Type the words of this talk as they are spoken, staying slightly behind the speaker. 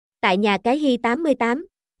Tại nhà cái hi88,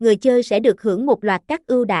 người chơi sẽ được hưởng một loạt các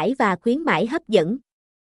ưu đãi và khuyến mãi hấp dẫn.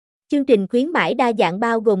 Chương trình khuyến mãi đa dạng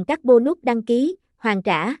bao gồm các bonus đăng ký, hoàn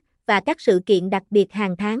trả, và các sự kiện đặc biệt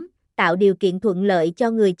hàng tháng, tạo điều kiện thuận lợi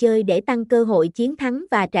cho người chơi để tăng cơ hội chiến thắng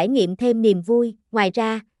và trải nghiệm thêm niềm vui. Ngoài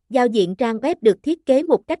ra, giao diện trang web được thiết kế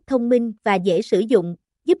một cách thông minh và dễ sử dụng,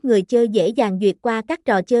 giúp người chơi dễ dàng duyệt qua các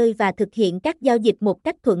trò chơi và thực hiện các giao dịch một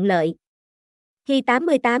cách thuận lợi.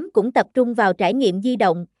 Hi88 cũng tập trung vào trải nghiệm di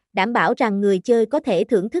động, đảm bảo rằng người chơi có thể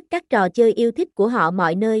thưởng thức các trò chơi yêu thích của họ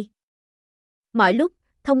mọi nơi, mọi lúc,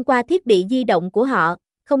 thông qua thiết bị di động của họ.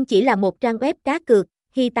 Không chỉ là một trang web cá cược,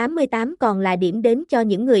 hi88 còn là điểm đến cho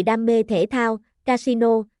những người đam mê thể thao,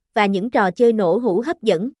 casino, và những trò chơi nổ hũ hấp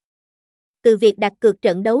dẫn. Từ việc đặt cược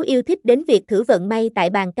trận đấu yêu thích đến việc thử vận may tại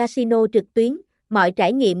bàn casino trực tuyến, mọi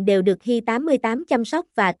trải nghiệm đều được hi88 chăm sóc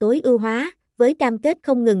và tối ưu hóa, với cam kết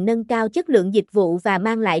không ngừng nâng cao chất lượng dịch vụ và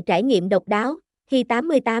mang lại trải nghiệm độc đáo.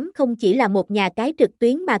 Hi88 không chỉ là một nhà cái trực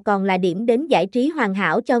tuyến mà còn là điểm đến giải trí hoàn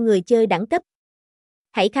hảo cho người chơi đẳng cấp.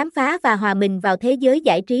 Hãy khám phá và hòa mình vào thế giới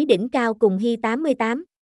giải trí đỉnh cao cùng hi88.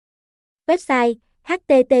 Website: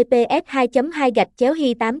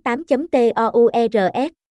 https://hi88.tours